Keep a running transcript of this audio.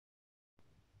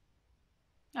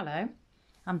Hello,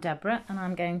 I'm Deborah and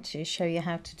I'm going to show you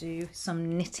how to do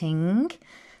some knitting,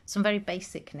 some very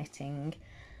basic knitting,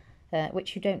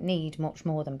 which you don't need much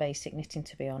more than basic knitting,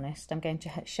 to be honest. I'm going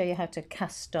to show you how to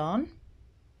cast on,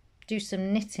 do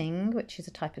some knitting, which is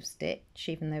a type of stitch,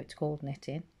 even though it's called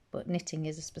knitting, but knitting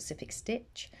is a specific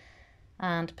stitch,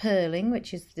 and purling,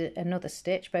 which is another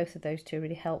stitch. Both of those two are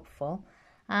really helpful,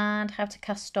 and how to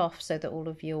cast off so that all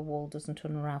of your wool doesn't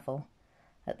unravel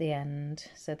at the end,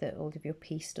 so that all of your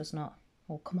piece does not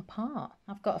all come apart.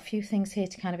 I've got a few things here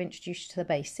to kind of introduce you to the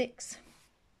basics.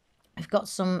 I've got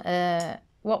some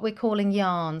what we're calling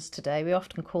yarns today. We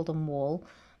often call them wool,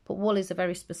 but wool is a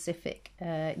very specific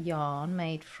yarn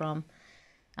made from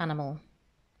animal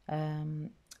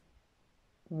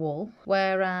wool,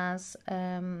 whereas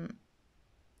some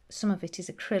of it is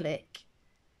acrylic,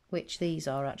 which these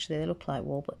are actually. They look like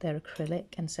wool, but they're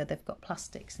acrylic, and so they've got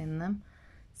plastics in them.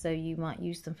 So you might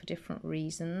use them for different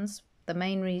reasons. The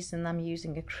main reason I'm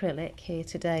using acrylic here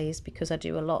today is because I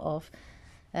do a lot of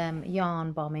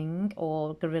yarn bombing,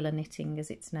 or guerrilla knitting as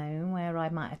it's known, where I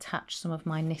might attach some of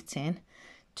my knitting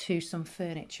to some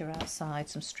furniture outside,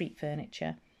 some street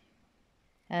furniture.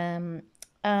 And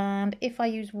if I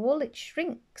use wool, it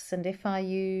shrinks, and if I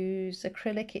use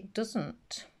acrylic, it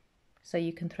doesn't. So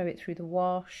you can throw it through the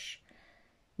wash,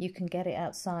 you can get it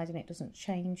outside and it doesn't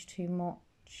change too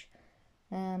much.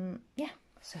 Yeah,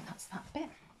 so that's that bit.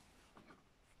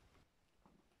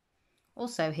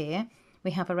 Also here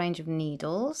we have a range of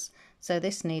needles. So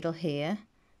this needle here,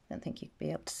 I don't think you'd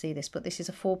be able to see this, but this is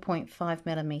a 4.5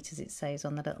 millimeters, it says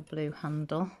on the little blue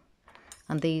handle,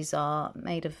 and these are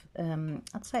made of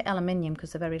I'd say aluminium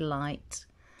because they're very light.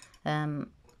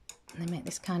 They make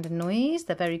this kind of noise.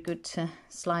 They're very good to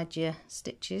slide your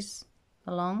stitches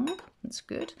along. That's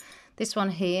good. This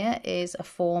one here is a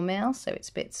 4 mil, so it's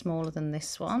a bit smaller than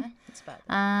this one.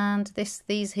 And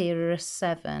these here are a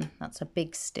 7. That's a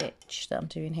big stitch that I'm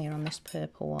doing here on this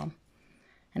purple one.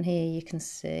 And here you can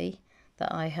see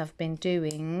that I have been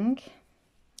doing,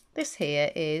 this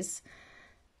here is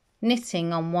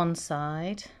knitting on one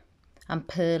side and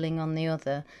purling on the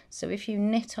other. So if you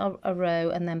knit a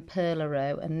row and then purl a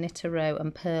row and knit a row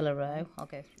and purl a row,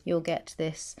 you'll get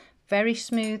this very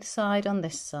smooth side on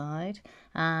this side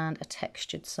and a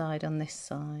textured side on this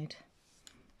side,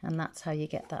 and that's how you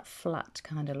get that flat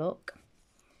kind of look.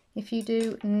 If you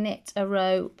do knit a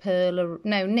row, purl a,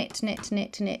 no, knit, if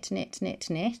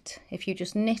you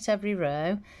just knit every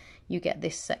row, you get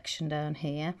this section down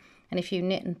here, and if you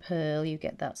knit and purl, you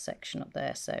get that section up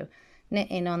there. So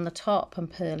knitting on the top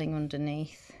and purling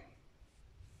underneath.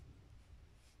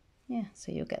 Yeah,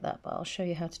 so you'll get that, but I'll show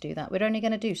you how to do that. We're only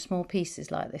going to do small pieces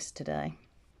like this today,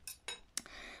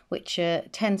 which are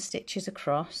 10 stitches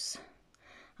across,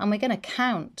 and we're going to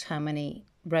count how many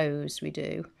rows we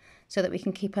do so that we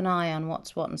can keep an eye on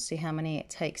what's what and see how many it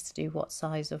takes to do what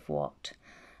size of what,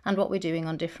 and what we're doing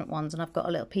on different ones. And I've got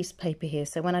a little piece of paper here,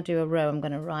 so when I do a row I'm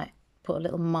going to put a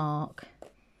little mark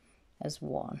as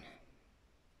 1,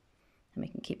 and we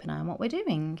can keep an eye on what we're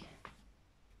doing.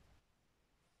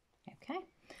 Okay.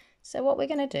 So what we're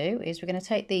going to do is we're going to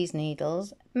take these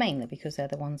needles, mainly because they're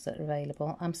the ones that are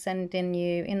available. I'm sending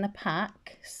you in the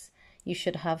packs, you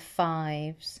should have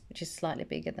 5s, which is slightly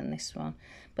bigger than this one.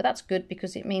 But that's good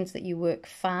because it means that you work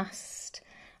fast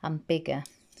and bigger.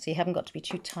 So you haven't got to be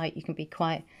too tight. You can be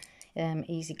quite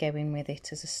easy going with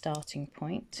it as a starting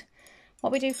point.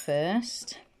 What we do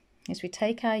first is we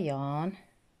take our yarn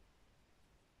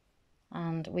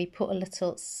and we put a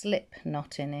little slip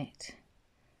knot in it.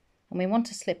 And we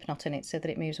want a slip knot in it so that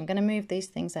it moves. I'm going to move these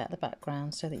things out of the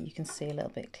background so that you can see a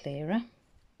little bit clearer.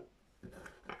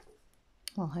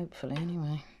 Well, hopefully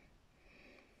anyway.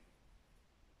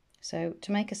 So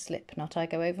to make a slip knot, I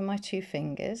go over my 2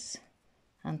 fingers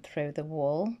and throw the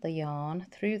wool, the yarn,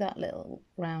 through that little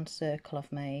round circle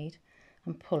I've made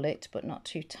and pull it, but not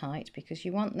too tight, because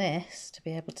you want this to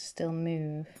be able to still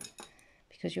move,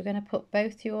 because you're going to put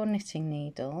both your knitting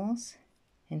needles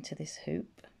into this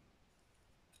hoop.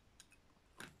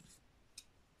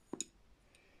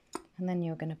 And then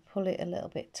you're going to pull it a little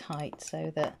bit tight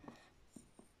so that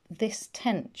this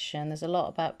tension, there's a lot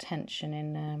about tension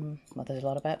in, well, there's a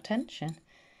lot about tension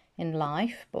in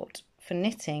life, but for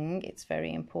knitting it's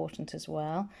very important as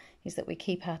well, is that we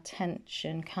keep our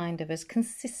tension kind of as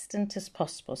consistent as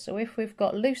possible. So if we've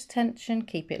got loose tension,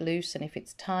 keep it loose, and if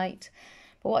it's tight.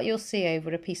 But what you'll see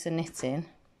over a piece of knitting,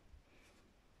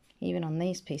 even on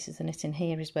these pieces of knitting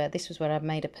here, is where this was where I've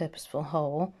made a purposeful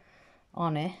hole,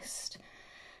 honest.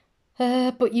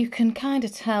 But you can kind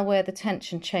of tell where the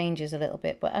tension changes a little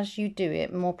bit, but as you do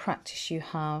it, more practice you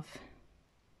have,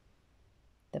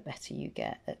 the better you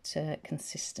get at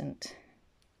consistent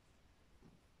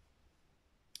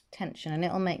tension, and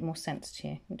it'll make more sense to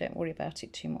you. Don't worry about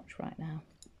it too much right now.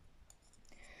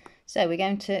 So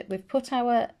we've put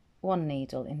our one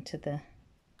needle into the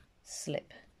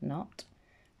slip knot,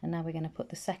 and now we're going to put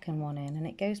the second one in, and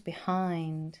it goes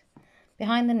behind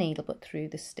the needle but through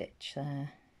the stitch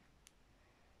there.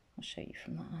 I'll show you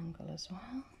from that angle as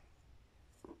well.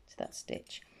 To that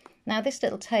stitch. Now this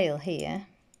little tail here,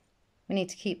 we need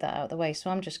to keep that out of the way, so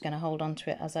I'm just going to hold on to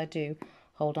it as I do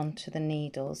hold on to the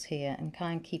needles here, and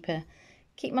kind of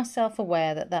keep myself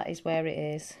aware that that is where it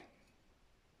is.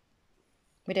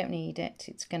 We don't need it,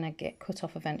 it's going to get cut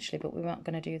off eventually, but we're not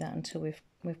going to do that until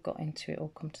we've got into it or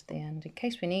come to the end, in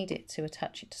case we need it to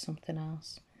attach it to something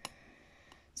else.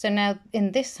 So now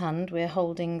in this hand we're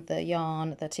holding the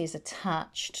yarn that is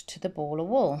attached to the ball of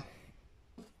wool.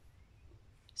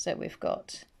 So we've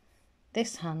got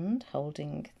this hand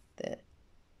holding the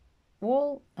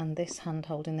wool and this hand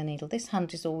holding the needle. This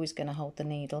hand is always going to hold the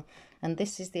needle, and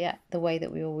this is the way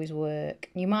that we always work.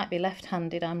 You might be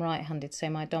left-handed, I'm right-handed, so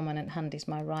my dominant hand is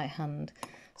my right hand,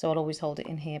 so I'll always hold it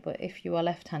in here. But if you are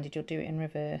left-handed, you'll do it in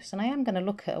reverse, and I am going to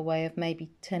look at a way of maybe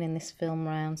turning this film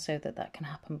round so that that can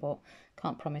happen, but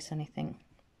can't promise anything.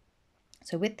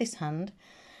 So with this hand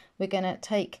we're going to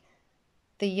take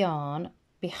the yarn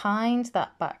behind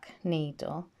that back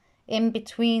needle, in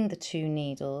between the two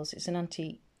needles, it's an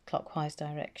anti-clockwise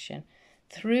direction,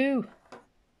 through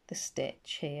the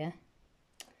stitch here,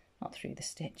 not through the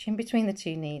stitch, in between the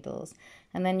two needles,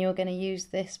 and then you're going to use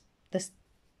the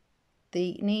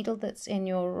needle that's in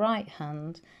your right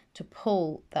hand to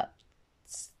pull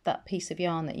that piece of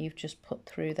yarn that you've just put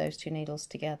through those two needles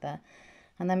together,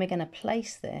 and then we're going to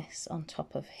place this on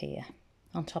top of here,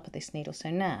 on top of this needle.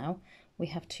 So now we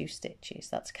have 2 stitches.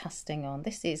 That's casting on.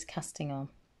 This is casting on.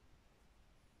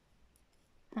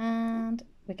 And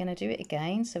we're going to do it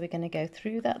again. So we're going to go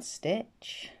through that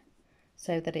stitch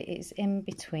so that it is in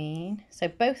between. So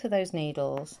both of those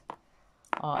needles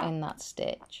are in that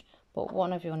stitch, but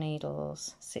one of your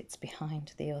needles sits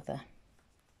behind the other.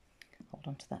 Hold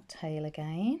on to that tail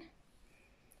again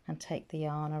and take the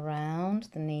yarn around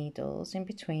the needles in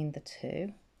between the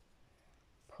two.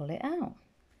 Pull it out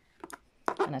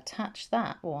and attach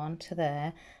that one to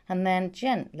there, and then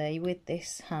gently with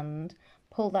this hand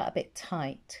pull that a bit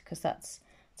tight, because that's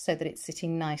so that it's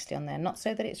sitting nicely on there, not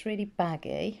so that it's really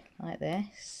baggy like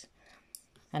this,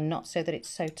 and not so that it's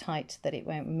so tight that it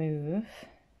won't move.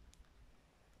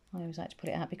 I always like to pull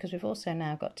it out because we've also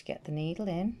now got to get the needle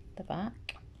in the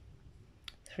back,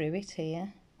 through it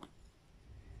here,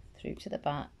 through to the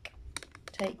back,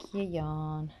 take your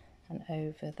yarn and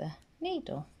over the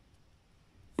needle.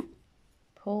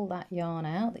 Pull that yarn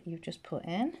out that you've just put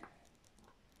in.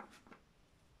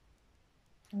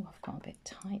 Oh, I've got a bit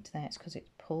tight there. It's because it's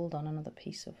pulled on another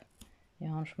piece of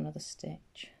yarn from another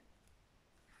stitch.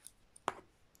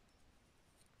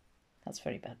 That's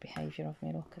very bad behaviour of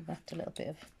me. Look, I've left a little bit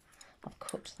of, I've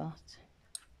cut that.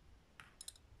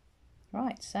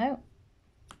 Right, so,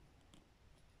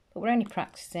 but we're only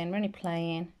practicing, we're only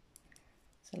playing.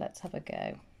 So let's have a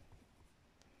go.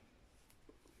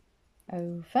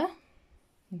 Over.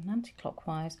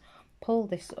 Anti-clockwise, pull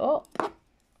this up,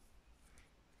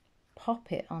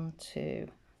 pop it onto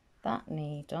that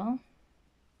needle,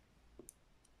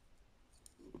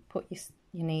 put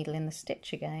your needle in the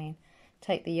stitch again,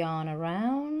 take the yarn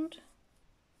around,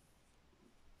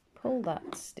 pull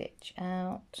that stitch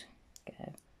out,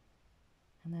 go,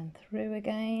 and then through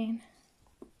again,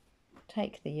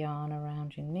 take the yarn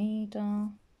around your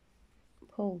needle,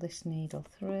 pull this needle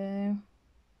through.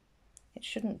 It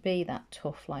shouldn't be that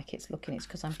tough like it's looking, it's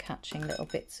because I'm catching little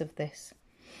bits of this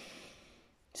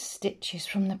stitches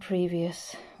from the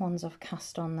previous ones I've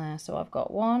cast on there. So I've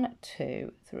got 1,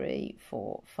 2, 3,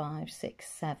 4, 5, 6,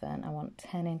 7. I want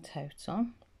 10 in total.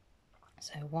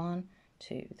 So 1,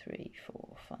 2, 3,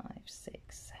 4, 5,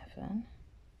 6, 7.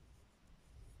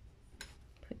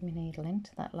 Put my needle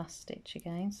into that last stitch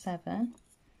again, 7.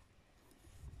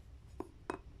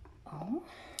 Oh.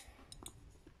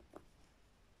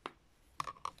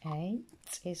 8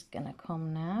 is going to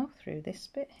come now through this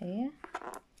bit here.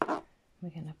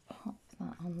 We're going to pop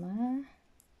that on there.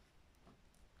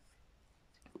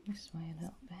 This way a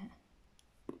little bit.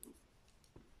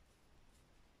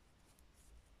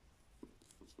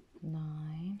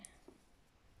 9.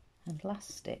 And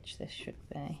last stitch this should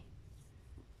be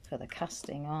for the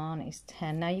casting on is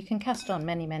 10. Now you can cast on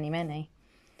many, many, many.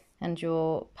 And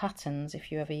your patterns,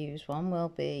 if you ever use one, will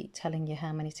be telling you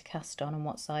how many to cast on and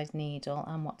what size needle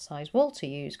and what size wool to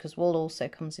use, because wool also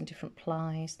comes in different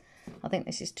plies. I think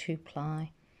this is 2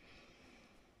 ply.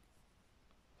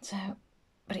 So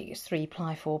but it's 3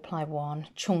 ply, 4 ply, 1,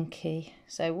 chunky.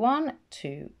 So 1,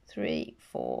 2, 3,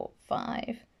 4,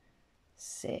 5,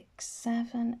 6,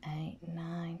 7, 8,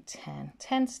 9, 10.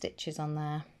 10 stitches on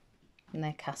there, and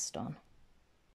they're cast on.